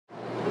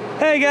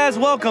Hey guys,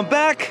 welcome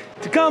back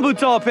to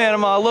Cambutal,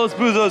 Panama, Los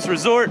Buzos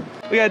Resort.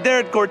 We got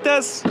Derek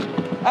Cortez,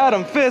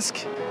 Adam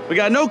Fisk. We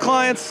got no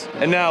clients,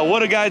 and now what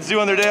do guides do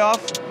on their day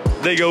off?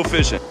 They go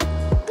fishing.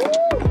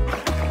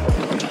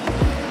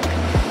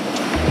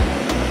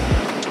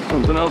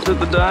 Something else hit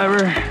the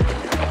diver.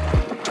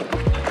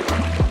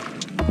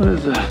 What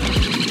is that?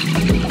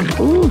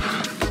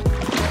 Oof.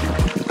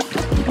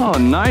 Oh,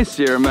 nice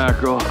Sierra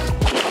mackerel.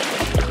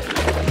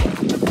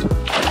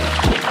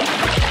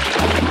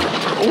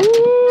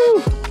 Ooh.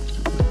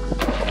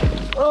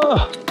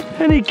 Oh,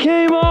 and he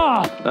came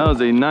off. That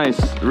was a nice,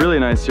 really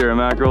nice Sierra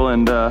mackerel,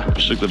 and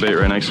shook the bait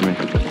right next to me.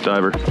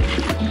 Diver.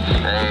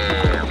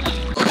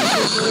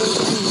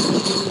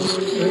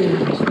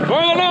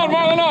 Marlin on,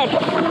 Marlin on.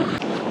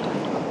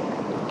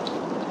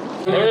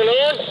 Marlin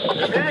on?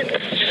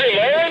 Did you say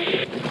Marlin?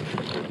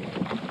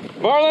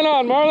 Marlin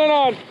on, Marlin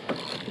on.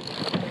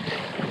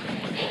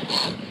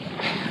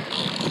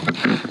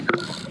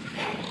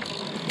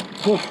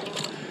 Oh,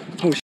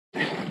 oh shit.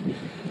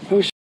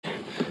 Oh shit.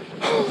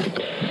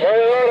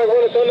 Marlin on, I'm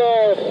going to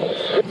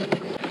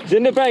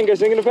Zinapanga,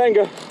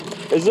 Zinapanga.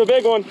 This is a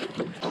big one.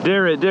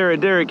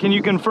 Derek, can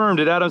you confirm?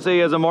 Did Adam say he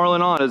has a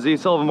Marlin on? Does he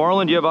still have a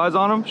Marlin? Do you have eyes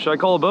on him? Should I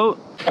call a boat?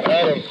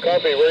 Adam,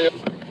 copy, where you?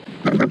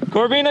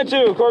 Corvina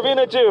 2,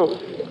 Corvina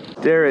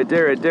 2.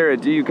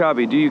 Derek, do you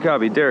copy?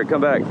 Derek,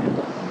 come back.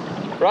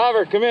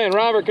 Robert, come in,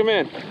 Robert, come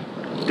in.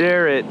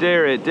 Derek,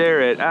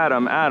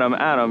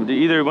 Adam, do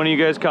either one of you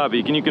guys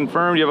copy? Can you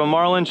confirm? Do you have a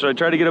Marlin? Should I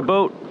try to get a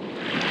boat?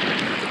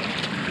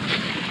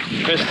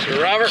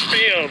 Mr. Robert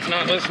Fields,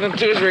 not listening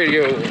to his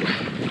radio.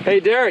 Hey,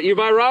 Derek, you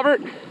by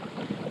Robert?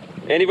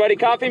 Anybody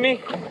copy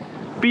me?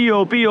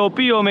 Pio,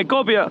 me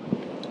copia.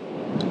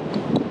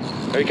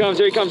 Here he comes,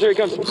 here he comes, here he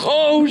comes.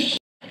 Oh, sh!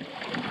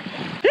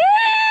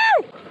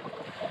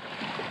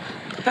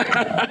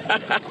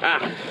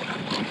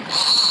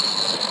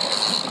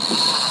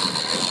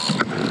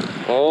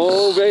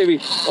 Oh, baby.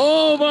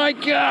 Oh, my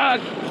God.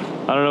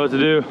 I don't know what to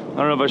do. I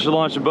don't know if I should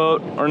launch a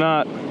boat or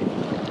not.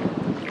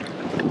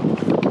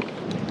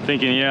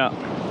 Thinking, yeah.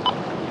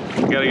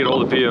 Gotta get a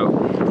hold of Pio.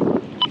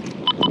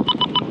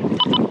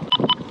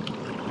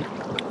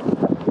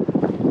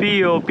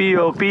 Pio,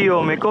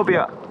 me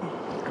copia.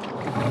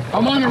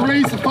 I'm on a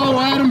race to follow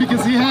Adam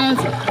because he has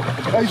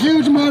a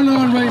huge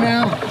Marlin right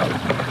now.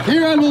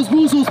 Here at Los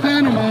Buzos,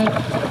 Panama.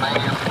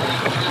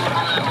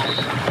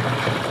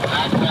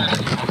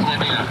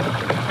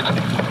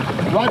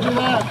 Roger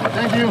that.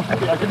 Thank you.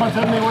 I keep on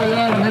telling me where you're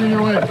at. I'm heading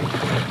your way.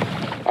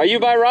 Are you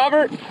by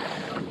Robert? No,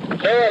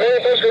 I'm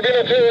heading towards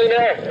Corvina 2 right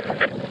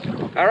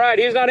now. All right,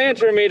 he's not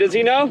answering me. Does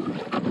he know?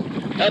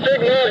 I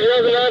think no, he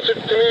hasn't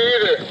answered to me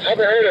either. I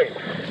haven't heard him.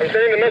 I'm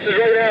sending the message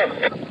right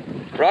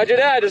now. Roger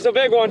that. It's a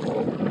big one.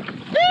 Woo!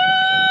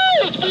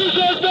 It's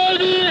Buzos,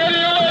 baby!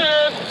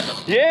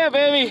 Yeah,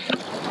 baby.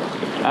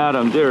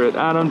 Adam,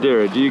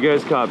 Derek, do you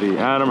guys copy?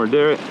 Adam or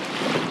Derek?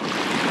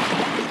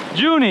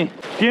 Juni,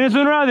 ¿tienes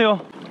un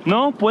radio?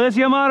 ¿No? ¿Puedes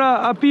llamar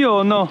a Pio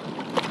o no?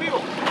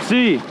 ¿Pio?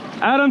 Sí.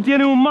 Adam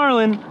tiene un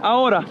Marlin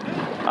ahora,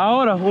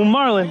 un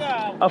Marlin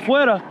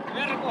afuera.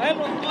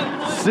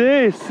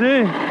 Sí.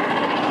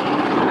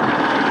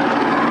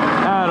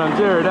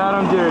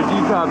 Adam, Derek, do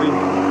you copy?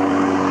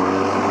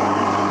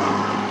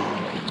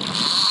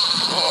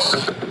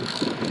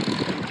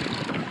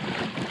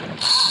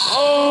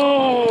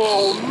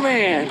 Oh,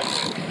 man.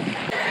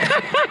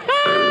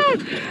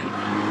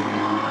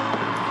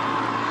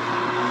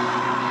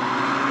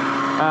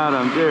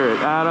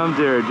 Adam,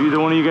 Derek, do either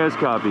one of you guys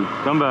copy?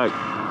 Come back.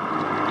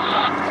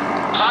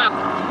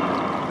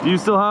 Do you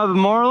still have the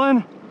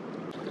Marlin?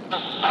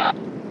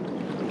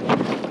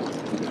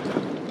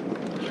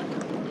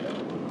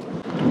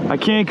 I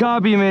can't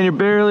copy you, man. You're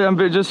barely, I'm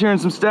just hearing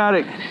some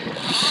static. Here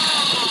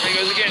he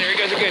goes again, here he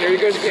goes again, here he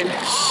goes again. Here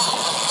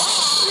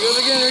he goes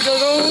again, here he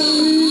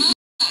goes.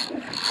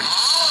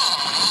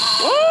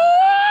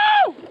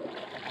 Oh!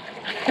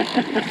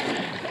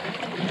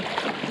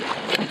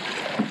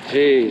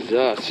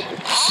 Jesus.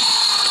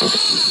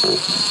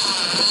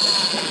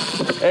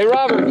 Hey,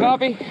 Robert,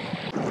 copy?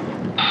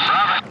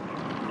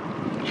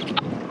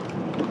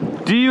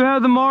 Do you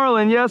have the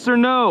Marlin, yes or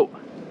no?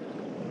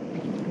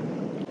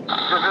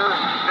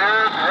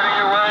 Heading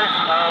your way.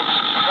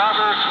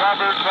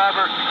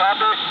 Robert,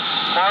 copy.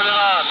 Marlin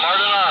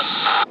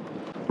on.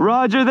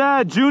 Roger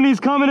that. Juni's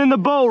coming in the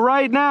boat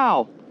right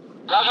now.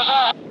 Roger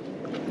that.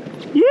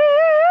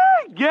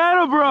 Yeah, get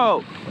him,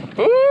 bro.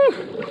 Woo!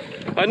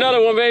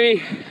 Another one,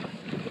 baby.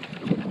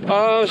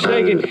 Oh, I'm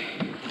shaking.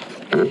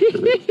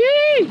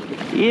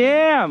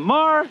 Yeah,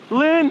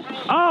 Marlin.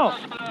 Oh.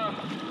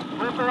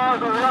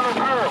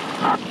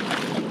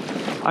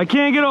 I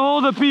can't get a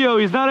hold of Pio.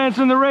 He's not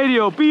answering the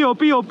radio. Pio,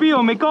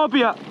 me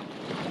copia.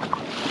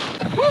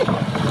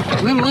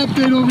 Little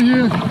update over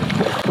here.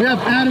 We have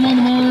Adam on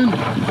the Marlin.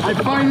 I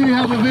finally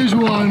have a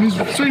visual on him. He's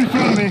straight in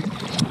front of me.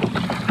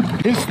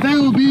 He's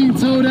still being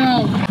towed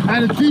out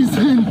at a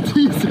decent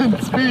speed.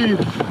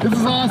 This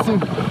is awesome.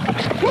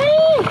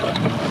 Woo!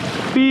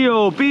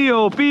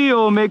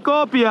 Pio, me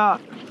copia.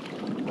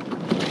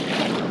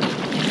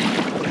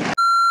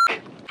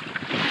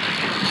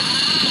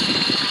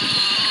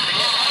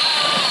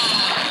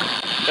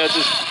 That's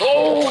just,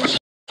 oh,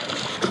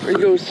 there he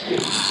goes.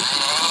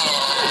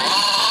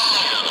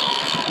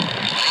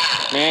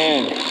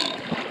 Man.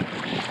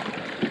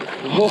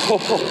 Oh.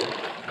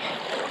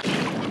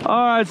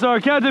 All right, so our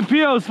Captain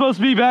Pio is supposed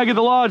to be back at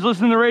the lodge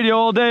listening to the radio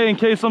all day in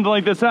case something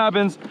like this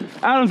happens.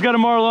 Adam's got a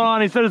Marlin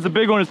on. He said it's a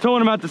big one. He's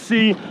towing him out to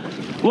sea.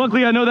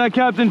 Luckily, I know that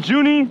Captain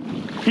Junie.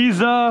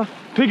 He's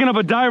picking up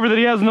a diver that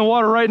he has in the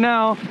water right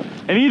now.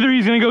 And either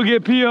he's gonna go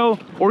get Pio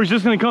or he's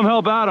just gonna come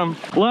help Adam.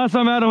 Last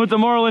time Adam hit the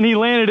Marlin, he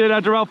landed it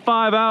after about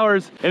 5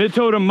 hours and it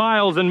towed him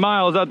miles and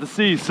miles out to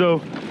sea.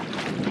 So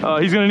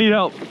he's gonna need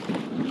help.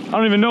 I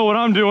don't even know what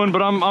I'm doing,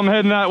 but I'm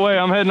heading that way.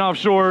 I'm heading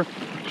offshore.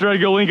 Try to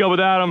go link up with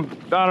Adam.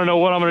 I don't know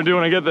what I'm gonna do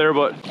when I get there,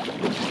 but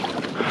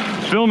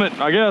film it,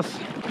 I guess.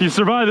 You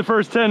survived the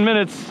first 10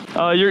 minutes.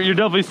 You're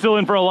definitely still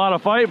in for a lot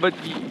of fight, but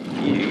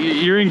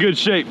you're in good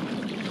shape.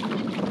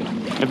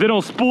 If they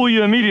don't spool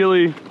you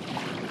immediately,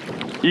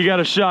 you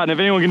got a shot. And if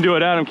anyone can do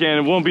it, Adam can.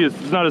 It won't be,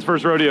 it's not his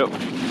first rodeo.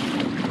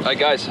 All right,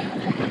 guys,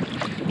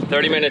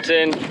 30 minutes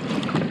in,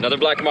 another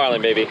black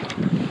marlin, baby.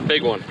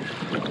 Big one.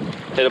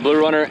 Hit a blue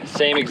runner,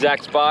 same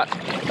exact spot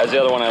as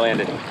the other one I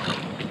landed.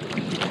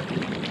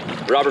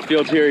 Robert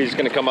Field's here. He's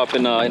gonna come up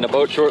in the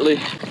boat shortly.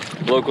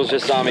 Locals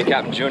just saw me,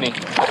 Captain Junie,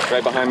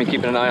 right behind me,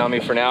 keeping an eye on me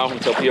for now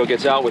until Pio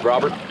gets out with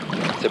Robert.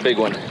 It's a big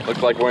one.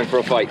 Looks like we're in for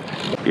a fight.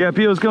 Yeah,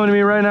 Pio's coming to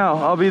me right now.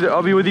 I'll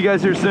be with you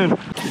guys here soon.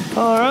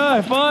 All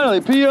right,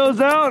 finally,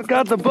 Pio's out.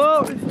 Got the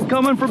boat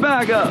coming for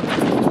backup.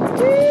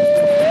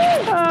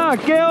 Ah,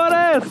 ¿qué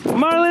hora es?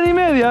 Marlin y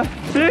media.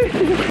 ¿Sí?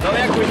 No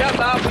había escuchado,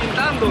 estaba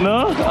pintando.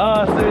 ¿No?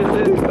 Ah, sí,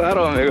 sí,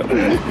 claro, amigo.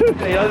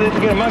 Ya dije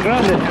que es más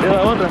grande de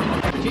la otra.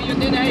 ¿Cuchillo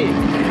tiene ahí?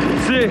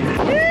 Sí.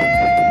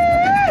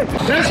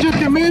 That's your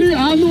committee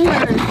on the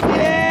way.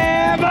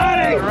 Yeah,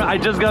 buddy! I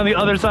just got on the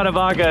other side of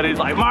Vodka and he's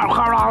like, Marlin.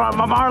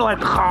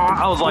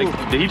 I was like,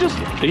 did he just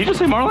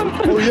say Marlin?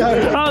 Oh,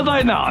 yeah. I was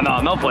like,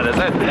 no puede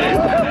ser.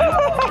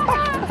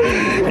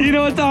 You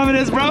know what time it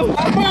is, bro?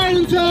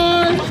 Marlin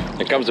time!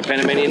 Here comes the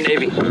Panamanian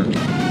Navy.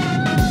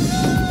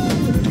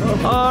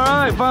 All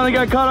right, finally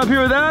got caught up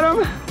here with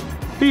Adam.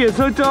 He is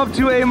hooked up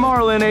to a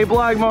Marlin, a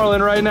black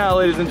Marlin right now,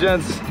 ladies and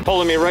gents.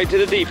 Pulling me right to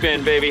the deep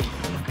end, baby.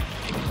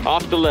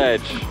 Off the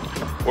ledge.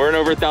 We're in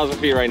over 1,000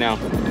 feet right now.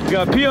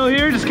 Got Pio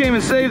here, just came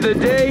and saved the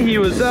day. He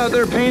was out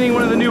there painting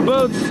one of the new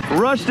boats.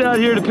 Rushed out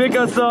here to pick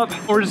us up.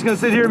 We're just gonna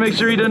sit here and make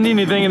sure he doesn't need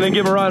anything and then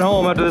give him a ride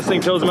home after this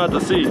thing tows him out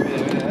to sea.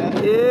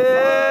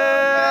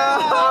 Yeah!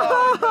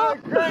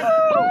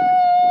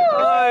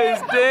 Oh,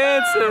 he's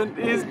dancing,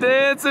 he's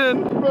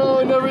dancing. Bro,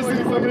 I never seen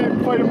somebody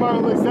fight a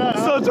Marlin like that.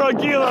 So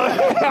tranquilo.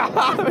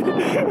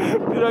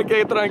 Mira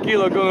que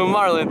tranquilo con un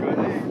Marlin.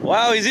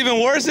 Wow, he's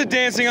even worse at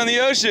dancing on the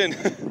ocean.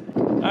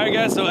 All right,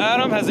 guys, so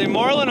Adam has a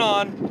Marlin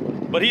on,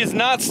 but he is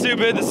not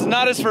stupid. This is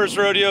not his first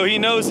rodeo. He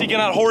knows he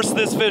cannot horse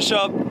this fish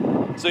up.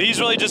 So he's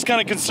really just kind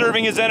of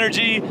conserving his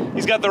energy.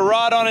 He's got the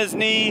rod on his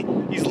knee.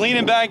 He's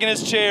leaning back in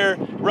his chair,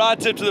 rod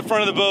tip to the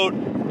front of the boat,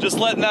 just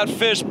letting that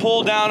fish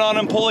pull down on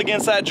him, pull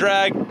against that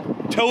drag,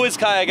 tow his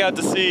kayak out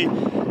to sea,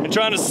 and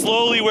trying to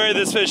slowly wear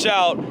this fish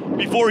out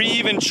before he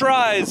even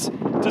tries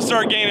to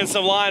start gaining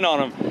some line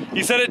on him.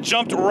 He said it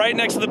jumped right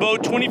next to the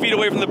boat, 20 feet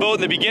away from the boat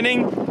in the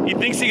beginning. He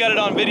thinks he got it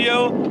on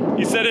video.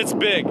 He said it's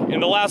big,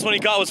 and the last one he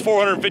caught was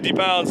 450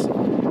 pounds.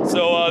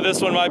 So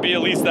this one might be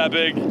at least that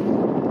big,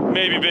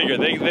 maybe bigger.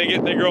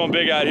 They're growing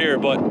big out here,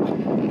 but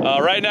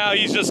right now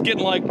he's just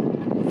getting like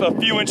a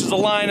few inches of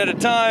line at a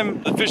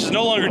time. The fish is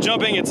no longer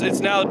jumping,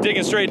 it's now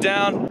digging straight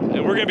down,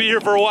 and we're gonna be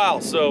here for a while.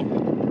 So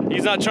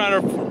he's not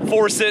trying to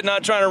force it,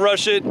 not trying to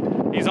rush it.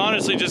 He's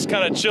honestly just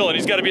kind of chilling.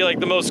 He's got to be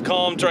like the most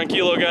calm,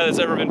 tranquilo guy that's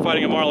ever been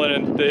fighting a Marlin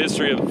in the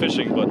history of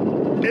fishing, but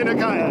in a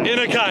kayak. In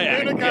a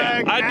kayak. In a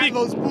kayak. Yeah.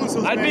 Those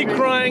Buzos, I'd be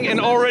crying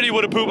and already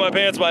would have pooped my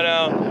pants by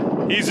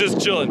now. He's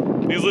just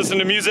chilling. He's listening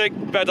to music.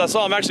 In fact, I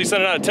saw him actually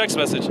sending out a text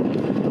message. I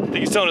think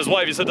he's telling his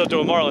wife he's hooked up to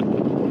a Marlin.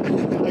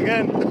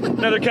 Again.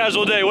 Another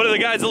casual day. What do the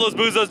guys at Los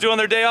Buzos do on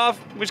their day off?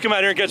 We just come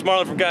out here and catch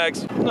Marlin from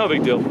kayaks. No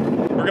big deal.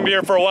 We're gonna be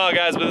here for a while,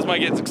 guys, but this might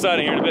get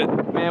exciting here in a bit.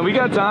 Man, we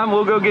got time.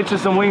 We'll go get you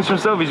some wings from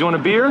Sophie's. You want a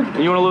beer?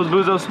 You want a Los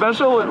Buzos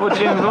special? What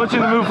you in the mood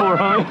for,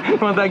 homie? You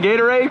want that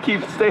Gatorade?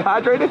 Stay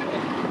hydrated?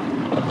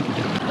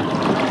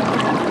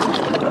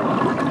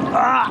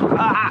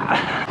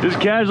 Just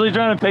casually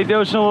trying to make the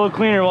ocean a little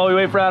cleaner while we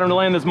wait for Adam to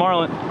land this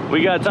Marlin.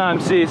 We got time.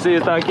 See,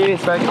 está aquí,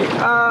 está aquí.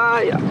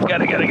 Yeah,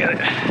 got it.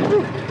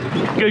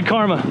 Good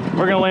karma.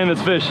 We're gonna land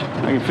this fish.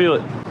 I can feel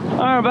it. All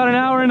right, about an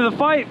hour into the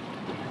fight.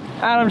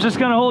 Adam's just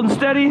kind of holding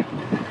steady,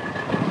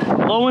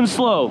 low and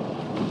slow,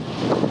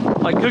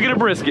 like cooking a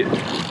brisket.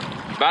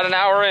 About an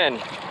hour in.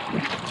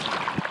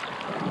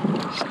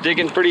 He's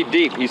digging pretty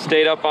deep. He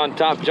stayed up on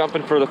top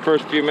jumping for the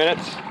first few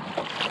minutes,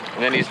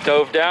 and then he's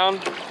dove down,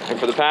 and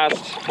for the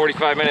past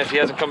 45 minutes he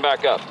hasn't come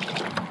back up.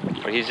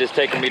 But he's just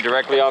taking me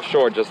directly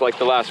offshore, just like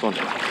the last one.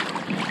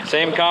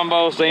 Same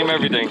combo, same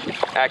everything.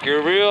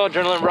 Accurate reel,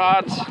 adrenaline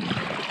rods,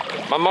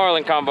 my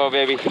Marlin combo,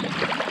 baby.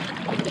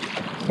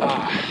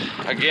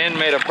 Again,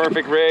 made a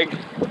perfect rig.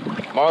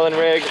 Marlin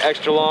rig,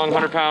 extra long,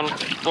 100-pound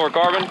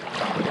fluorocarbon.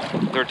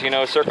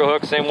 13-0 circle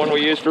hook, same one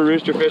we use for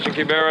rooster fish and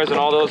cuberas and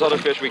all those other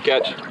fish we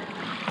catch.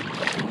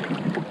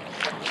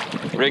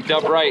 Rigged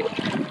up right.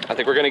 I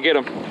think we're gonna get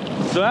him.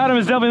 So Adam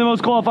is definitely the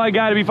most qualified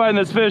guy to be fighting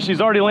this fish.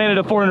 He's already landed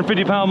a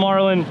 450-pound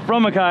marlin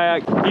from a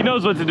kayak. He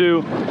knows what to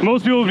do.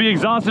 Most people would be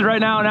exhausted right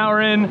now, an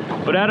hour in,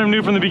 but Adam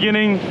knew from the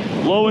beginning,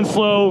 low and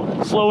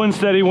slow, slow and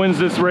steady wins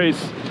this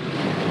race.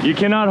 You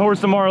cannot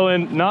horse the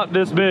marlin, not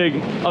this big,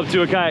 up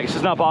to a kayak. It's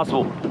just not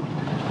possible.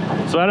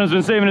 So Adam's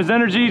been saving his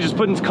energy, just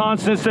putting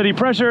constant, steady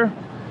pressure,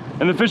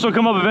 and the fish will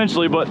come up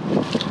eventually, but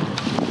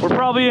we're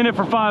probably in it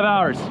for 5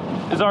 hours,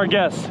 is our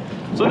guess.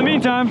 So in the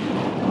meantime,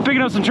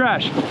 picking up some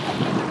trash.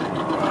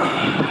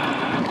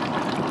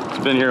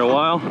 It's been here a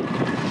while.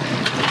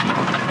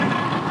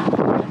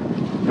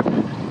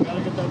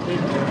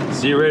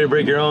 So you ready to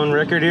break your own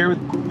record here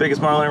with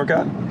biggest marlin ever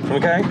caught from a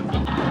kayak?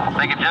 I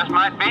think it just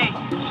might be.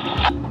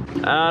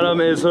 Adam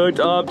is hooked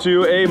up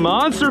to a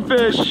monster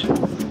fish.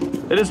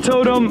 It has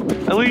towed him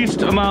at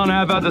least a mile and a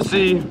half out to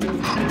sea.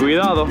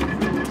 Cuidado.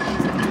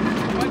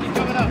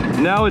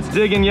 Now it's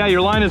digging. Yeah, your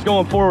line is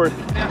going forward.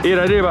 Ir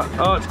arriba.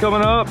 Oh, it's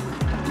coming up.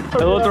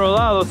 El otro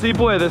lado. Sí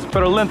puedes,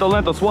 pero lento,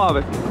 lento,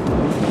 suave.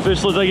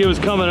 Fish looked like it was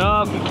coming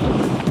up.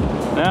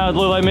 Now it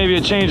looked like maybe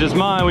it changed its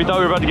mind. We thought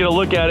we were about to get a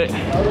look at it.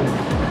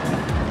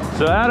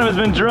 So Adam has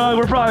been drugged.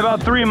 We're probably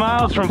about 3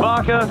 miles from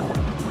Vaca.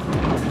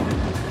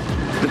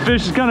 The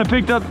fish has kind of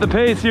picked up the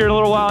pace here in a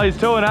little while. He's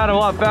towing Adam a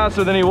lot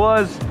faster than he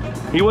was.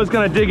 He was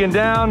kind of digging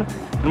down,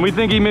 and we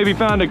think he maybe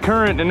found a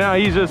current, and now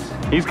he's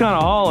kind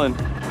of hauling.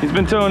 He's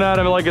been towing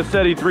Adam at like a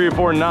steady 3 or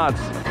 4 knots.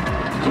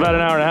 It's about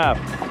an hour and a half.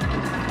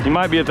 He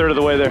might be a third of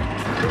the way there.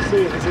 Let's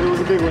see, he said it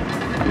was a big one.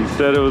 He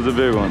said it was a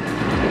big one.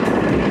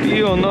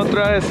 Tío, no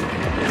traes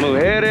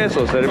mujeres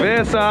o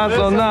cervezas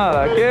o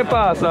nada. ¿Qué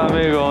pasa,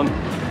 amigo?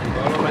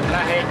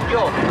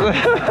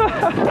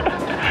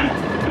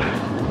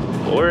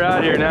 We're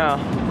out here now.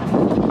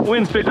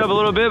 Wind's picked up a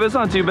little bit, but it's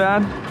not too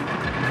bad.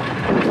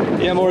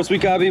 Yeah, Morris, we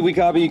copy, you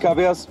copy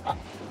us?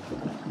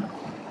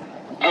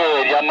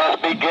 Good, y'all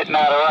must be getting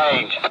out of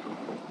range.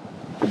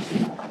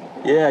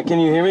 Yeah, can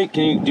you hear me?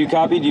 Do you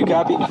copy? Yeah,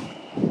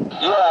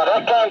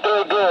 that came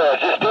through good.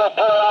 Is it still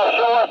pulling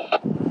offshore?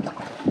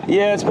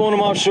 Yeah, it's pulling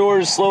him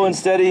offshore, slow and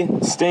steady,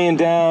 staying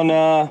down.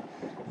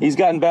 He's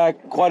gotten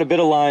back quite a bit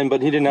of line,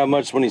 but he didn't have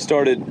much when he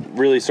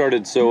really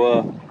started,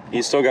 so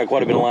he's still got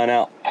quite a bit of line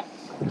out.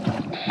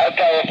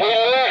 Okay, if we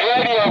lose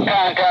radio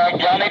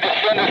contact, y'all need to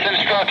send us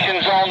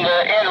instructions on the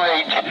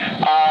inReach,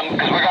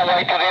 because we're going to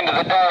wait till the end of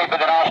the day, but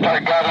then I'll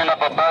start gathering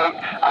up a boat.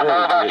 I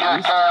know about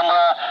your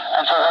camera,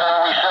 and so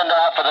whatever we send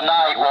out for the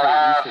night, we'll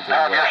have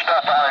your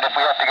stuff on it if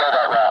we have to go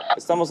that route.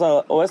 ¿Estamos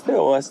a oeste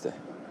o oeste?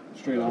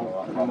 Straight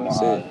out.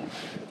 Sí.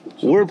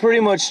 We're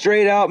pretty much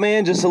straight out,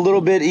 man, just a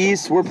little bit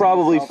east. We're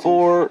probably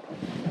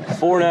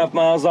 4.5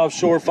 miles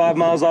offshore, 5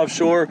 miles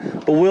offshore,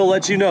 but we'll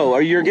let you know.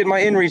 You're getting my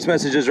inReach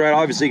messages, right?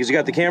 Obviously, because you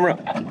got the camera.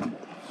 Yeah,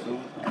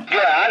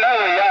 I know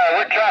we are.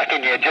 We're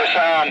tracking you. Just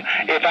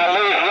if I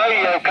lose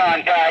radio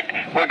contact,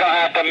 you're going to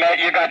have to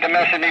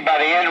message me by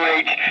the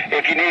inReach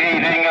if you need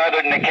anything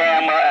other than the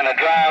camera and a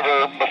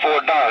driver before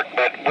dark.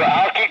 But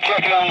I'll keep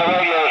checking on the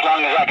radio as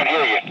long as I can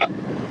hear you.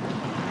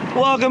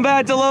 Welcome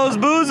back to Los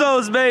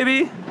Buzos,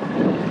 baby.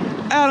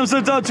 Adam's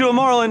hooked up to a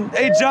marlin,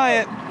 a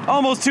giant,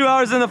 almost 2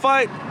 hours in the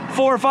fight.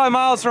 4 or 5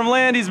 miles from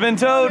land, he's been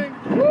towed.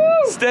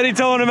 Steady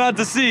towing him out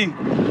to sea.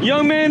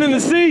 Young man in the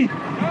sea.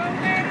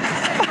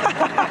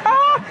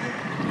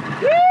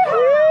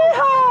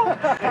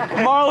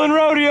 Marlin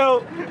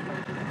rodeo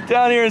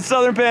down here in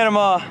southern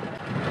Panama.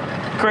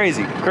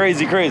 Crazy,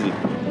 crazy, crazy.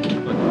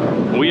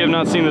 We have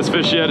not seen this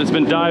fish yet. It's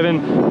been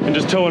diving and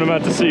just towing him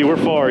out to sea. We're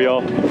far,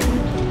 y'all.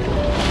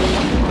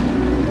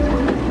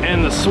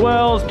 And the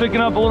swell is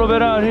picking up a little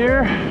bit out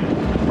here.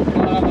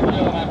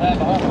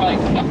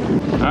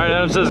 All right,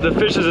 Adam says the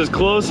fish is as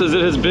close as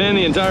it has been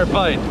the entire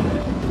fight.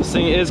 This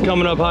thing is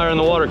coming up higher in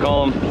the water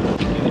column.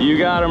 You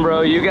got him,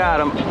 bro, you got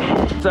him.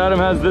 So Adam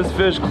has this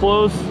fish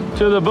close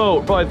to the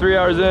boat, probably 3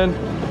 hours in.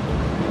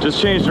 Just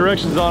changed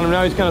directions on him.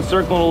 Now he's kind of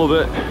circling a little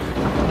bit.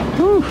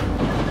 Whew.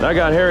 That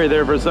got hairy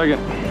there for a second.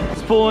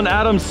 It's pulling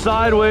Adam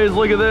sideways,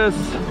 look at this.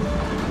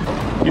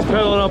 He's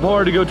pedaling up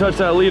hard to go touch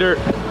that leader.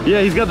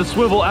 Yeah, he's got the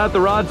swivel at the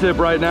rod tip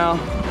right now.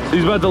 So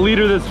he's about to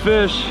leader this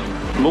fish,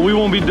 but we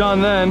won't be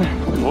done then.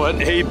 What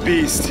a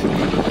beast.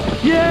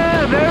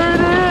 Yeah, there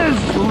it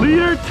is.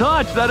 Leader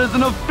touch. That is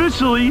an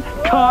officially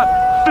caught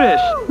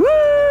fish.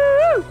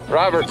 Woo!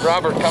 Robert,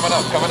 coming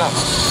up.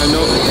 I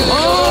know.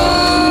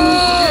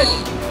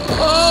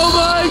 Oh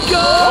my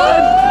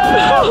God!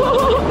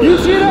 You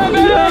see that,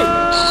 baby?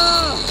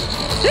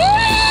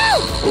 Yeah!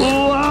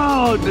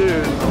 Wow,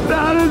 dude.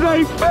 That is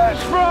a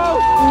fish, bro.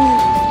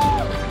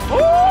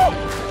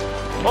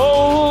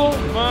 Oh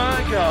my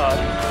God.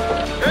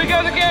 Here he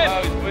goes again.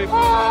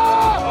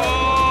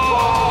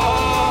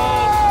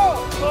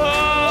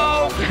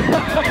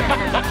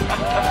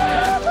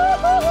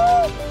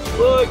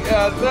 Look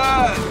at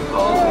that.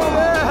 Oh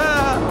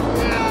yeah.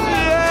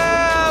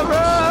 Yeah,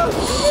 bro.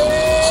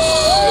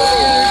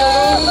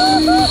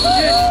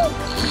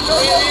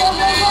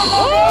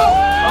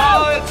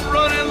 Oh, it's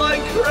running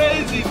like crazy.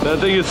 That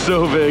thing is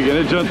so big, and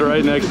it jumped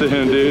right next to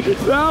him, dude.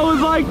 That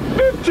was like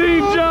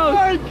 15 jumps. Oh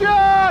my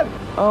God!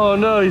 Oh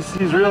no,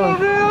 he's reeling.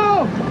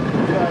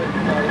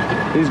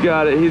 He's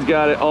got it, he's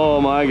got it.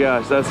 Oh my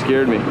gosh, that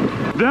scared me.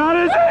 That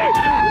is a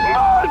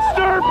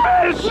monster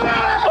fish!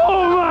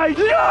 Oh my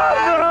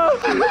God, bro!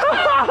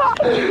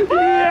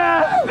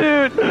 Yes,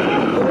 dude!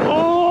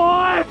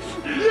 What?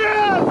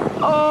 Yes!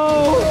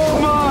 Oh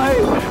my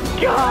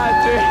God,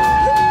 dude!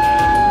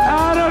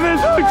 Adam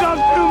is hooked up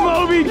to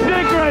Moby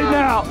Dick right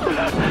now!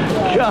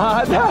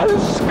 God, that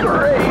is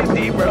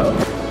crazy, bro.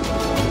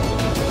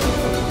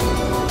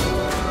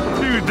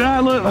 Dude,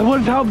 that look,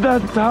 how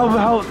big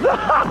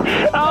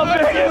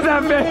is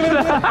that fish?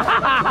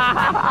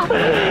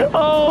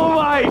 Oh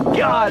my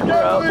God,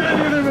 bro.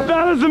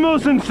 That is the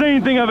most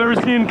insane thing I've ever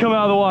seen come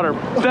out of the water.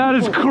 That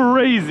is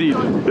crazy. It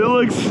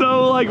looks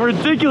so like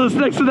ridiculous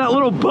next to that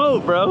little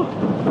boat, bro.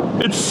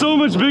 It's so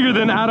much bigger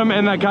than Adam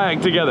and that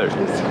kayak together.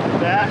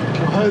 That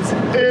was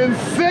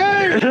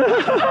insane!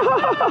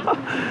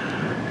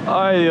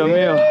 Ay, Dios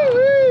mío.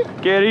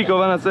 Qué rico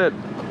van a ser.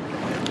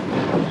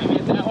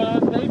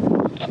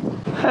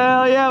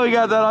 Hell yeah, we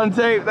got that on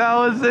tape. That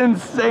was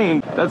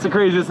insane. That's the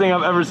craziest thing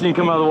I've ever seen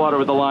come out of the water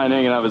with a line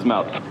hanging out of his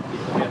mouth. It's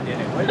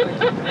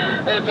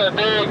a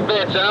big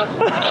bitch,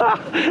 huh?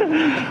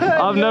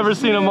 I've never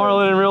seen a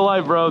marlin in real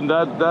life, bro.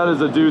 That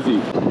is a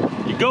doozy.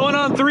 You're going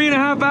on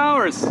 3.5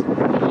 hours.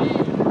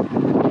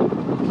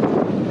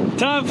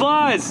 Time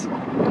flies.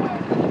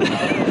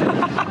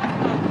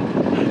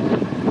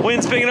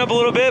 Wind's picking up a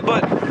little bit,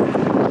 but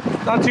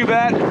not too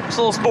bad. It's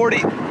a little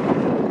sporty.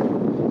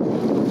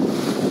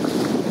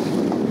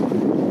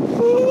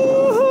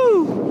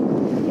 Woohoo!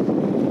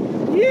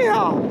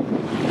 Yeah!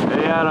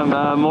 Hey Adam,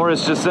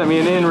 Morris just sent me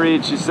an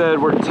inReach. She said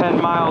we're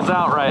 10 miles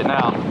out right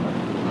now.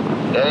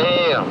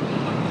 Damn.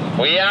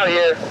 We out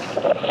here.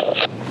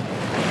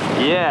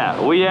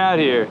 Yeah, we out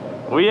here.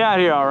 We out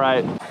here, all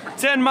right. We're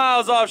 10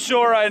 miles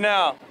offshore right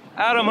now.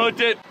 Adam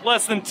hooked it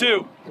less than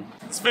 2.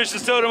 This fish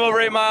has towed him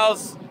over 8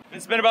 miles.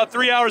 It's been about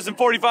 3 hours and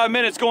 45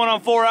 minutes, going on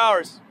 4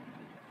 hours.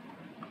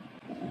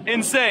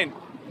 Insane.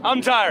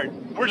 I'm tired.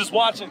 We're just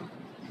watching.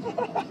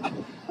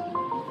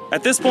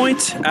 At this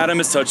point, Adam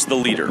has touched the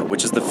leader,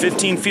 which is the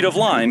 15 feet of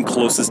line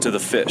closest to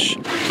the fish.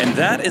 And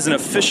that is an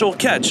official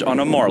catch on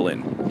a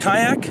marlin,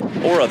 kayak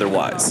or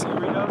otherwise.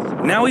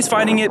 Now he's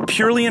fighting it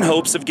purely in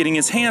hopes of getting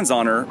his hands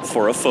on her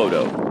for a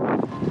photo.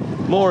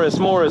 Morris,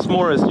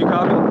 you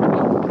copy?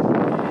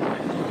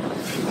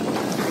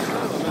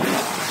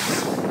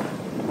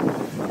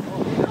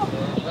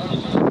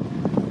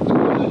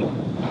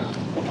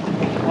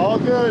 All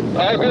good.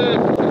 All good.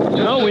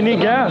 No, we need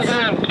gas.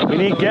 We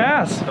need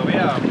gas. We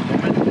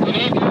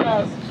need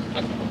gas.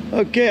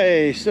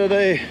 Okay, so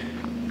they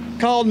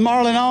called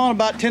Marlin on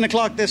about 10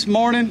 o'clock this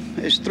morning.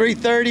 It's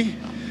 3:30.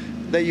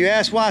 That you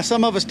ask why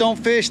some of us don't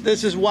fish,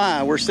 this is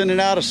why. We're sending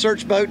out a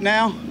search boat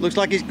now. Looks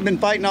like he's been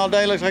fighting all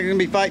day, looks like he's gonna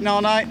be fighting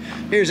all night.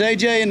 Here's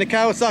AJ in the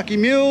Kawasaki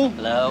Mule.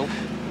 Hello.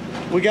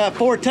 We got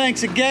 4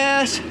 tanks of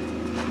gas.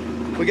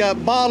 We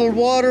got bottled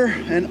water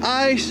and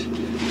ice.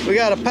 We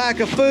got a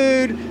pack of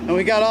food, and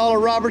we got all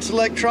of Robert's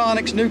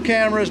electronics, new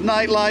cameras,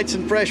 night lights,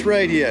 and fresh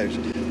radios.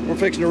 We're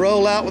fixing to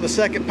roll out with a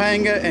second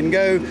panga and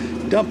go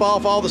dump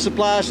off all the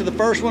supplies to the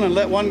first one and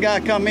let one guy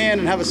come in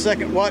and have a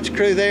second watch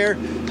crew there,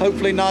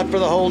 hopefully not for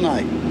the whole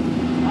night.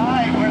 All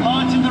right, we're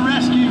launching the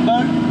rescue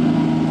boat.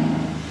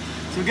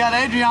 So we got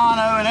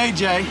Adriano and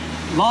AJ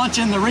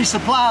launching the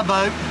resupply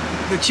boat.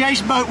 The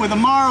chase boat with the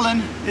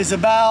Marlin is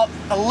about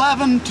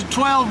 11 to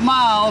 12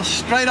 miles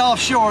straight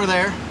offshore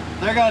there.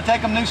 They're gonna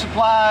take them new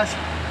supplies,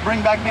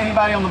 bring back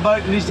anybody on the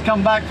boat that needs to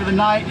come back for the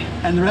night,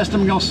 and the rest of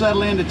them are gonna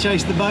settle in to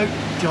chase the boat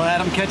till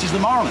Adam catches the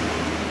Marlin.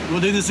 We'll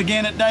do this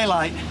again at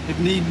daylight if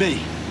need be.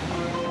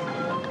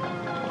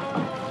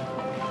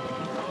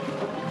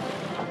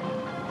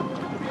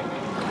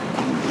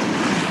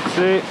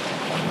 See?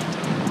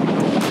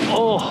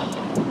 Oh,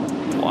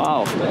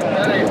 wow.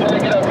 Hey, try to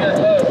get up here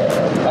close.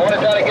 I want to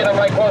try to get him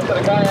right close to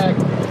the kayak.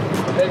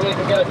 Maybe we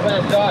can get a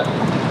clear shot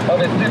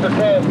of it super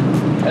close.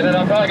 And then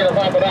I'm probably going to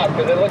pop it up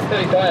because it looks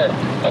pretty tired.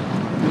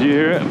 Do you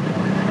hear it?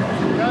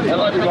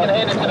 Unless we can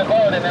hand it to the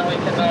boat and then we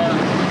can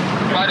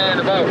try to end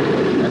the boat.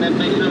 And then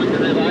make sure we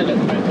can revive it.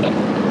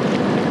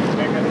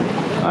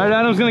 All right,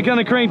 Adam's gonna kind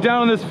of crank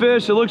down on this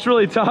fish. It looks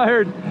really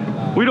tired.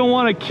 We don't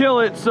want to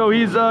kill it, so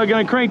he's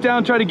gonna crank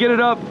down, try to get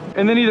it up,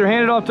 and then either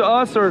hand it off to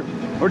us or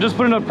just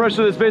put enough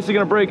pressure that it's basically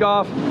gonna break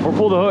off or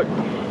pull the hook.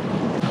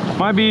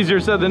 Might be easier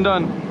said than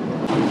done.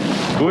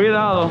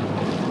 Cuidado.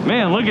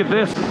 Man, look at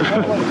this.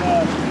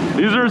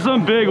 These are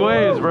some big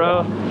waves,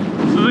 bro.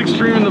 This is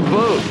extreme in the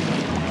boat.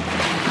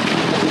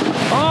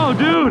 Oh,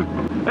 dude.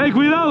 Hey,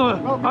 cuidado.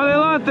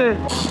 Adelante.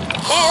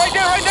 Oh, right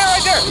there, right there,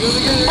 right there.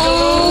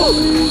 Oh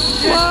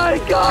my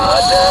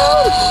God,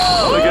 dude.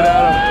 Look at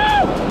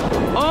Adam.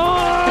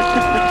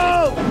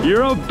 Oh,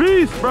 you're a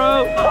beast,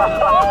 bro.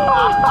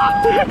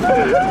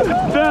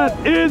 That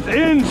is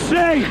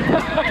insane.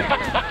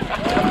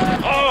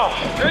 Oh,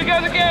 there he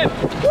goes again.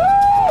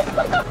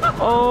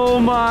 Oh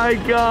my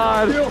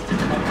God. Dios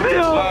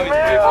mío.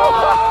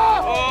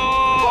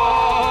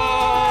 Oh.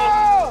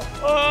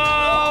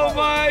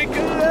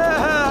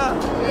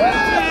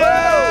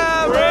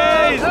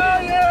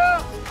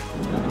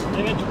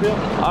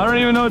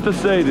 even know what to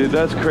say, dude.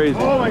 That's crazy.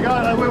 Oh my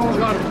God, I almost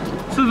got it.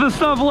 This is the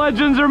stuff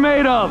legends are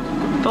made of.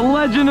 The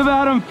legend of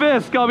Adam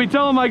Fisk. I'll be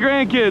telling my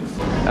grandkids.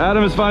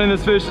 Adam is finding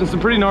this fish in some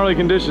pretty gnarly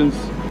conditions.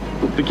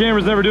 The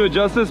cameras never do it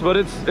justice, but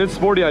it's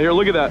sporty out here.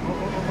 Look at that.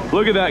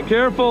 Look at that.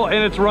 Careful,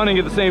 and it's running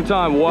at the same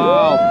time.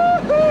 Wow.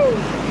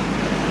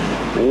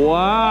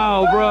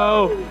 Wow,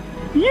 bro.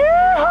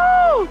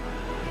 Yee-hoo!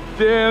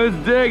 Damn, it's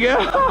digging.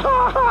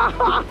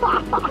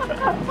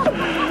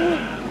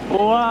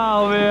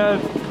 Wow,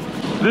 man.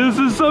 This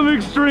is some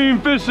extreme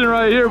fishing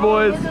right here,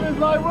 boys. Look at his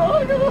line, bro.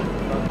 Look at him.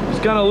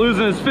 He's kind of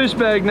losing his fish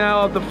bag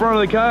now up the front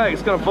of the kayak.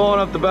 It's kind of falling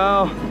off the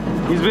bow.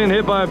 He's been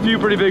hit by a few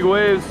pretty big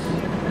waves.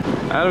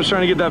 Adam's trying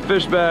to get that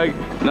fish bag.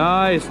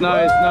 Nice,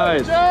 nice,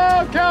 nice. Good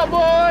job,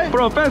 cowboy.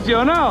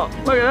 Professional.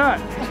 Look at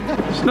that.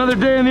 Just another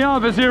day in the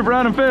office here for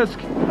Adam Fisk.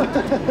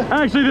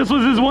 Actually, this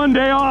was his one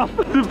day off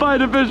to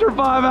fight a fish for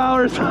 5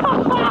 hours.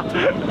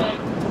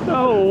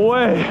 No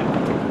way.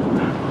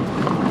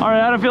 All right,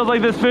 Adam feels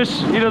like this fish,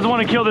 he doesn't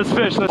want to kill this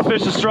fish. This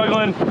fish is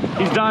struggling.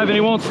 He's diving,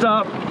 he won't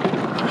stop.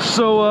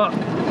 So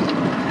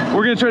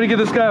we're gonna try to get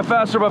this guy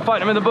faster by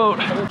fighting him in the boat.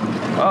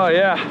 Oh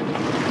yeah.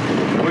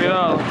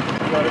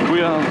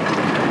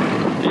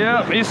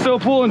 Yeah, he's still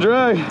pulling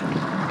drag.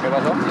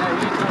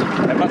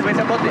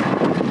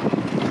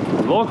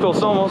 Loco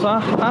somos,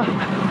 huh?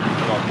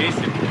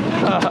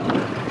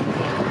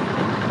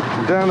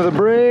 Down to the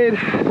braid.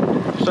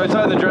 Should I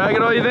tighten the drag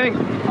at all, you think?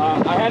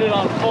 I had it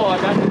on full. I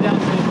got it down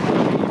to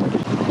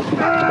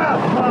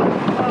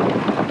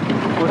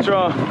What's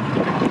wrong?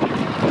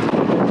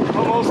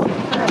 Almost.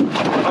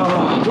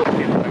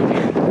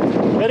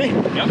 Ready?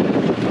 Yep.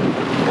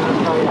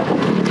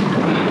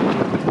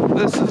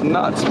 This is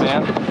nuts,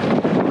 man.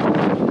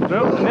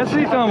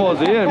 Necesitamos,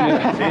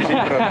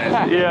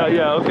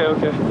 yeah, okay.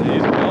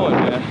 He's going,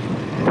 man.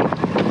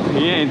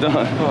 He ain't done.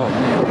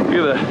 Look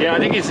at that. Yeah, I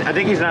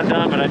think he's not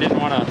done, but I didn't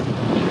want to. I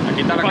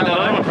can find the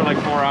other one for like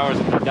 4 hours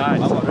and he died.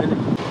 So.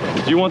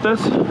 Do you want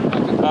this?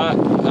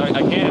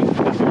 I can.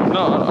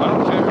 No, I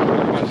don't care.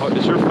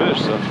 It's your fish,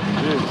 so.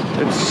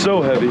 It's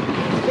so heavy.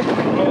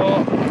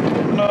 Oh,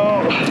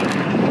 no.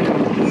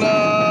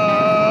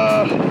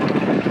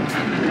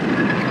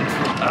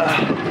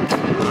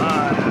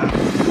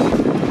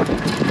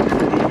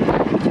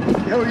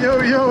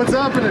 Yo, what's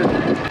happening?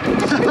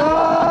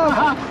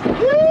 Stop!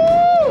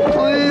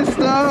 Please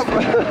stop!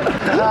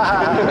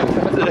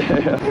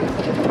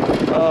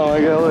 Oh my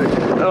God, look.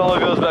 It all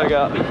goes back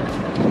out.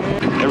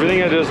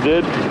 Everything I just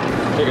did,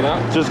 Take it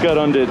out. just got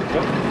undid.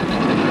 Yep.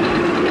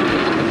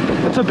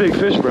 That's a big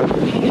fish, bro.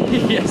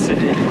 Yes, it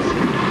is.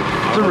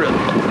 It's a real. I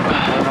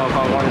don't know if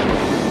I want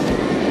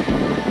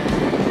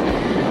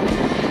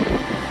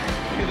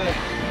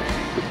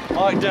it.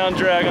 Lock down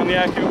drag on the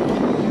Accu.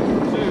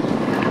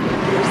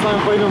 First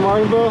time playing a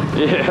Marlin bow?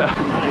 Yeah.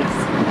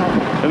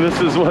 And this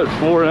is what,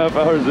 4.5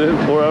 hours in,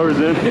 4 hours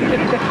in?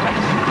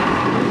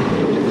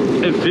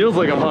 It feels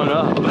like I'm hung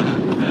up.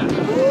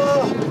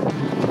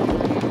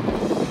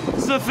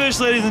 This is a fish,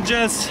 ladies and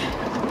gents.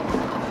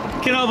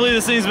 Cannot believe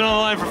this thing's been on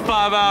the line for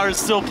 5 hours,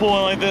 still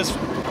pulling like this.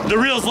 The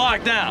reel's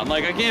locked down.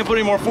 Like, I can't put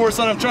any more force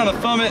on it. I'm trying to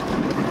thumb it.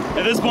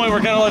 At this point,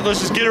 we're kind of like, let's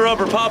just get her up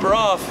or pop her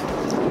off.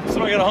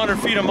 So I got 100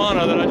 feet of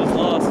mono that I just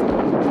lost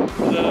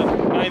for the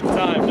 9th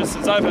time, just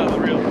since I've had the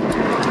reel.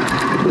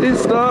 Please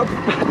stop.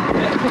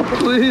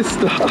 Please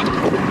stop.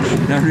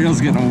 That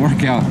reel's getting a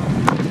workout.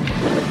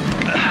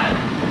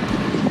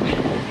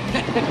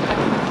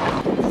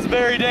 It's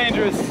very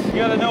dangerous. You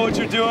gotta know what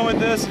you're doing with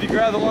this if you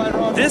grab the line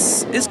wrong.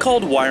 This is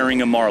called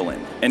wiring a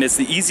marlin, and it's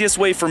the easiest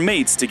way for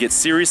mates to get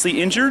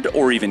seriously injured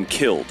or even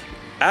killed.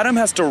 Adam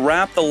has to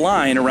wrap the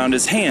line around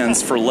his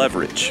hands for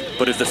leverage,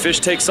 but if the fish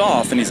takes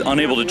off and he's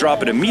unable to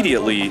drop it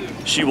immediately,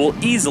 she will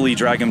easily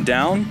drag him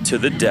down to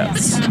the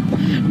depths.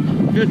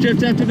 Good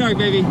trips after dark,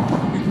 baby. I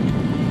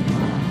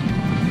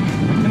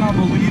cannot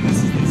believe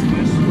this is this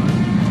fish.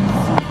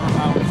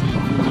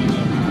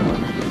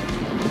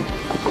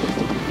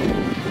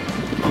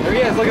 There he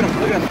is, look at him,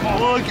 look at him.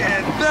 Look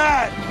at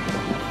that!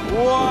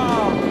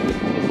 Wow!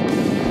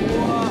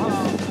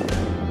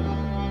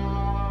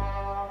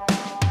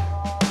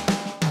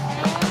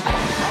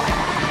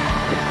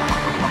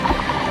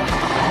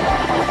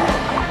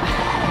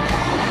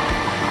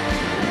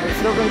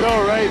 Still gonna go,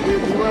 right? You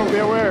will be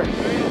aware. Did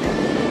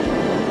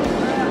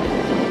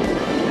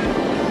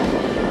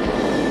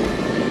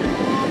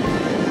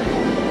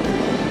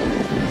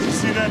you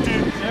see that,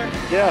 dude?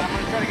 Yeah. I'm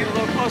gonna try to get a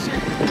little closer.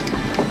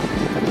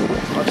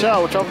 Watch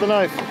out with the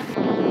knife.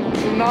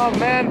 This is not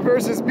man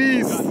versus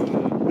beast.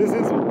 This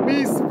is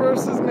beast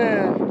versus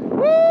man.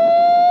 Woo!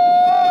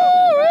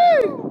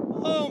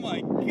 Oh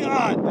my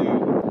God,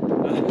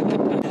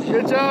 dude.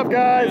 Good job,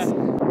 guys.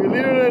 We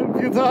leadered it a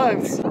few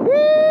times. Woo!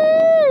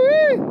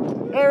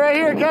 Hey, right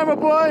here, camera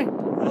boy.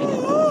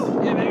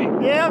 Yeah,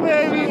 baby. Yeah,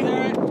 baby.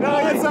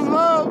 Gotta get some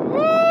love. Woo!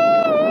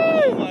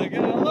 Oh my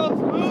God, I love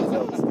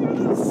Buzos,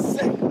 dude. That's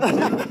sick.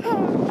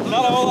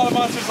 Not a whole lot of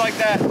monsters like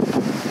that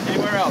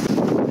anywhere else.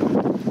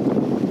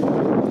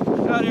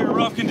 Out here in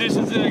rough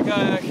conditions in a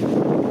kayak.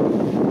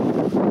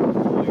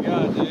 Oh my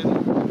God, dude.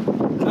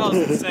 That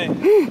was insane.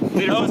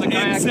 Leader from the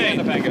kayak and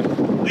the panga.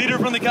 Leader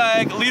from the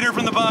kayak, leader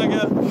from the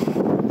panga.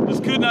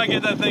 Just could not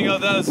get that thing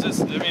up. That was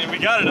just, I mean, we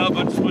got it up,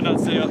 but just would not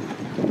stay up.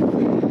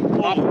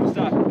 Oh,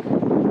 stop.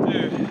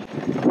 Dude.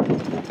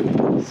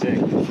 Sick.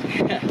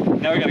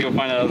 Now we gotta go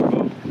find that other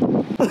boat.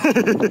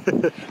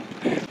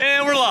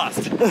 And we're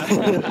lost.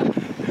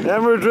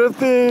 And we're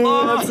drifting,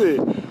 let's see.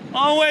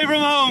 On way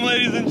from home,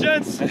 ladies and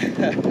gents.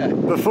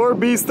 The four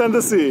beasts and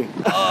the sea.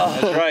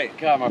 That's right.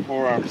 God, my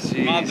forearms.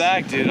 Jeez. My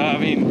back, dude. I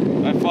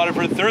mean, I fought it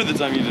for a third the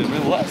time you did,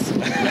 maybe less.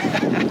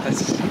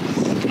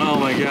 Oh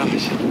my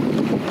gosh.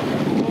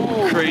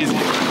 Crazy.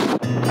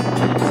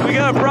 So we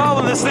got a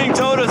problem. This thing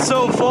towed us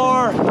so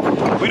far.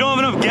 We don't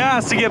have enough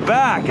gas to get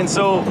back. And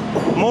so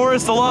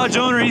Morris, the lodge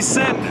owner, he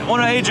sent one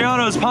of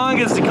Adriano's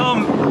pangas to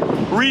come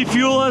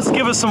refuel us,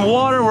 give us some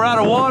water. We're out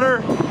of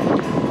water.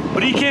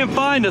 But he can't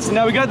find us.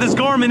 Now we got this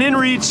Garmin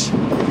inReach.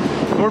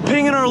 We're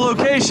pinging our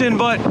location,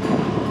 but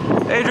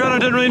Adriano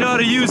didn't really know how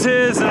to use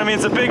his. And I mean,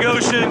 it's a big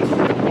ocean.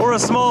 We're a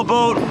small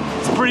boat.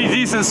 It's a pretty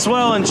decent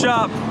swell and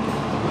chop.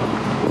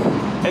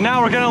 And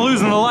now we're kind of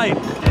losing the light.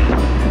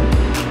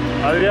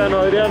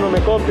 Adriano, me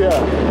copia.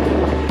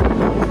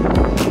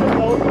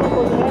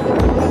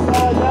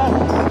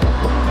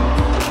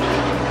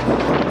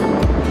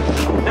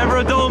 Never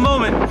a dull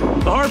moment.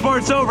 The hard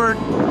part's over. It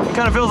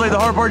kind of feels like the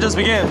hard part just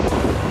began.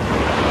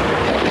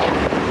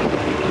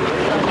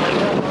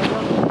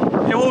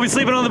 And we'll be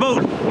sleeping on the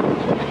boat.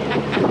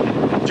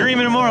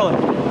 Dreaming of Marlin.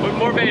 Put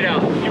more bait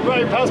out. You brought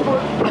your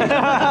passport?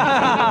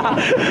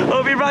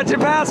 Hope you brought your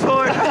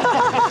passport.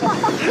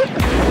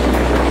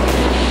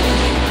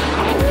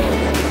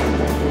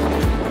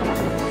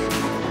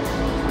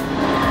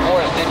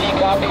 Morris, did he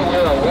copy?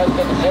 We're west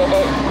of the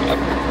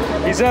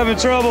sailboat. He's having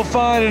trouble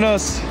finding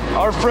us.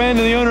 Our friend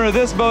and the owner of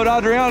this boat,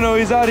 Adriano,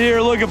 he's out here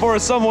looking for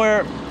us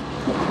somewhere.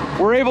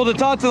 We're able to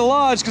talk to the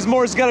lodge because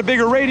Morris got a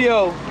bigger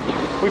radio.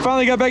 We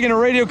finally got back into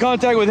radio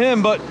contact with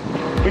him, but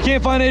we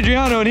can't find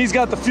Adriano, and he's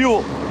got the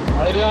fuel.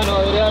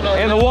 Adriano.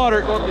 And the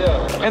water.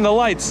 And the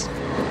lights.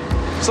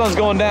 Sun's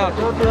going down.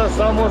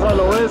 Estamos al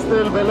oeste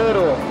del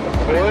velero.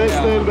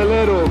 Oeste del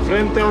velero,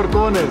 frente a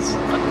Horcones.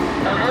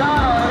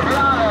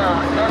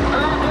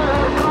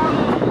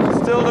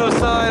 Still no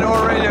sign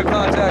or radio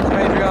contact from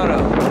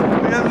Adriano.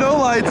 We have no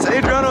lights.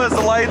 Adriano has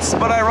the lights,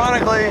 but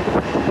ironically,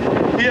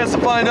 he has to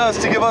find us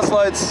to give us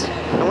lights,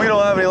 and we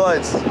don't have any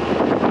lights.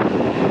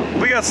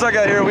 If we got stuck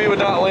out here, we would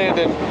not land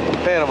in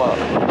Panama.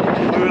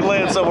 We would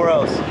land somewhere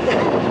else.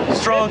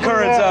 Strong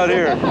currents out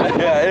here.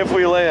 Yeah, if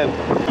we land.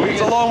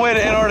 It's a long way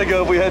to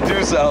Antarctica if we head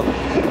due south.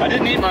 I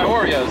didn't eat my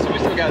Oreos, so we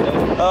still got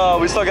those. Oh,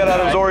 we still got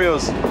Adam's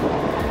Oreos.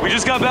 We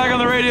just got back on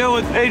the radio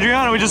with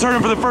Adriano. We just heard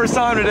him for the first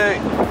time today.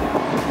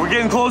 We're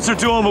getting closer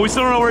to him, but we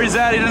still don't know where he's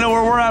at. He didn't know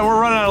where we're at. We're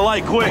running out of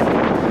light quick.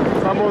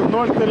 Estamos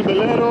norte del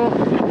velero,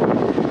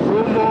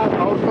 rumbo a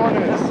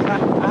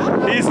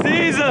Horcones. He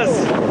sees us.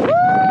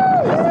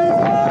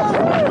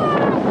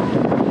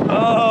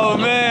 Oh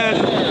man.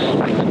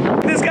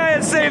 This guy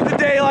has saved the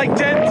day like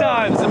 10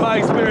 times in my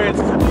experience.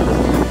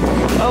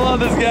 I love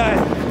this guy.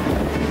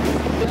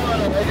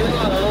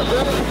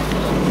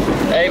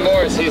 Hey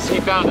Morris, he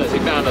found us. He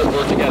found us.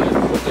 We're together.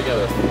 We're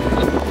together.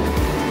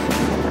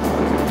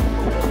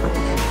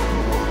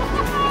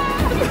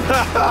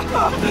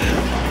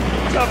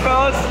 What's up,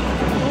 fellas?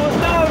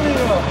 What's up,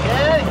 amigo?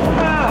 Hey.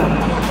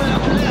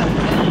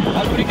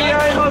 Ya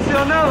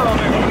emocionado,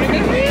 amigo.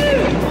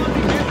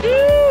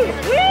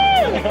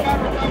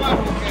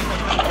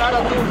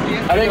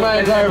 I think my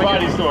entire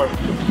body's sore.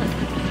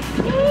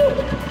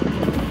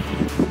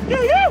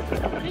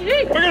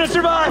 We're gonna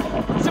survive.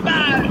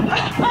 Survive.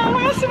 I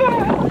will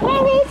survive. I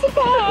will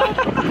survive.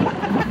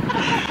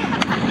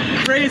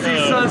 Crazy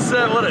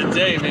sunset. What a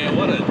day, man.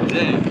 What a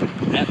day.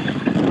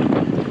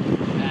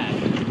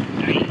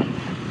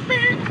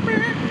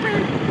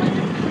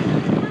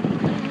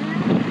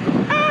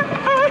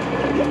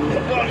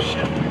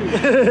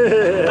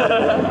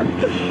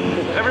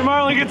 Every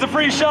Marlin gets a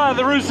free shot at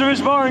the Rooster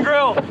Fish Bar and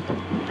Grill.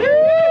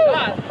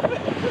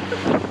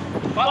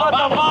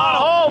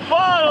 Bottle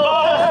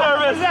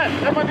service.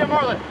 That might be a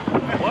Marlin.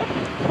 What?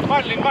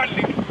 Marlin.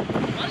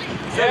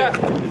 Yeah,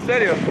 en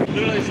serio.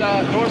 Literally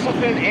saw dorsal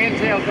fin and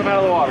tail come out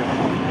of the water.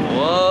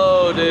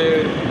 Whoa,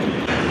 dude.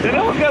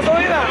 Tenemos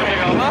gasolina,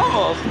 amigo.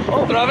 Vamos.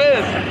 Otra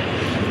vez.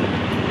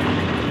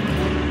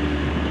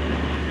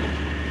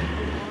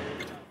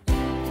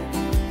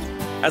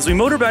 As we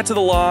motor back to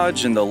the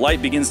lodge and the light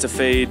begins to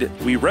fade,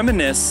 we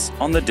reminisce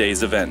on the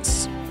day's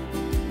events.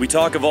 We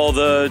talk of all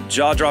the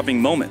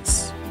jaw-dropping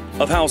moments,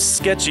 of how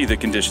sketchy the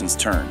conditions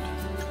turned,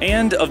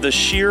 and of the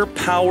sheer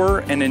power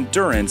and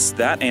endurance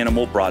that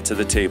animal brought to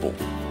the table.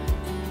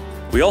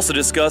 We also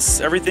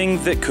discuss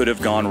everything that could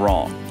have gone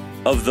wrong,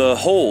 of the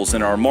holes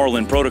in our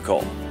Marlin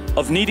protocol,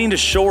 of needing to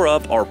shore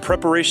up our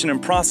preparation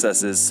and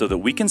processes so that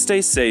we can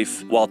stay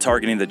safe while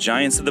targeting the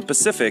giants of the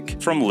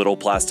Pacific from little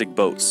plastic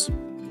boats.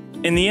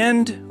 In the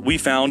end, we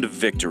found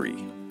victory.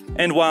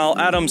 And while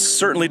Adam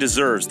certainly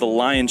deserves the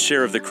lion's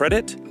share of the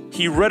credit,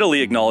 he readily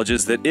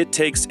acknowledges that it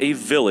takes a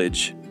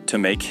village to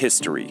make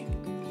history.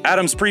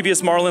 Adam's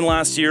previous Marlin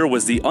last year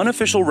was the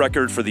unofficial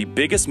record for the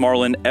biggest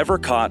Marlin ever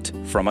caught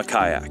from a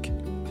kayak.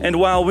 And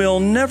while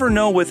we'll never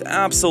know with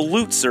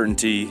absolute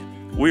certainty,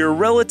 we're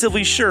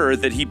relatively sure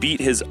that he beat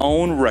his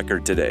own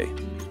record today.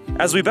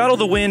 As we battle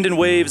the wind and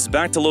waves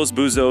back to Los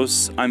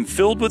Buzos, I'm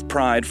filled with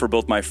pride for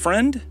both my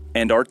friend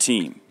and our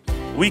team.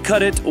 We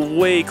cut it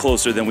way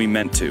closer than we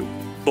meant to,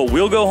 but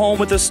we'll go home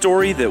with a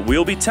story that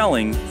we'll be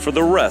telling for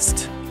the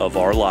rest of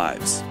our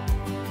lives.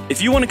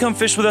 If you want to come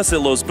fish with us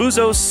at Los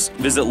Buzos,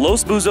 visit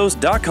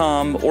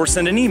losbuzos.com or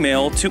send an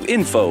email to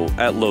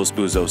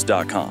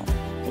info@losbuzos.com.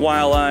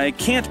 While I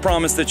can't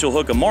promise that you'll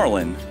hook a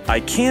Marlin, I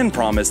can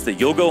promise that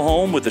you'll go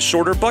home with a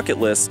shorter bucket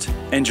list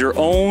and your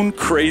own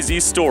crazy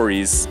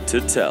stories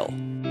to tell.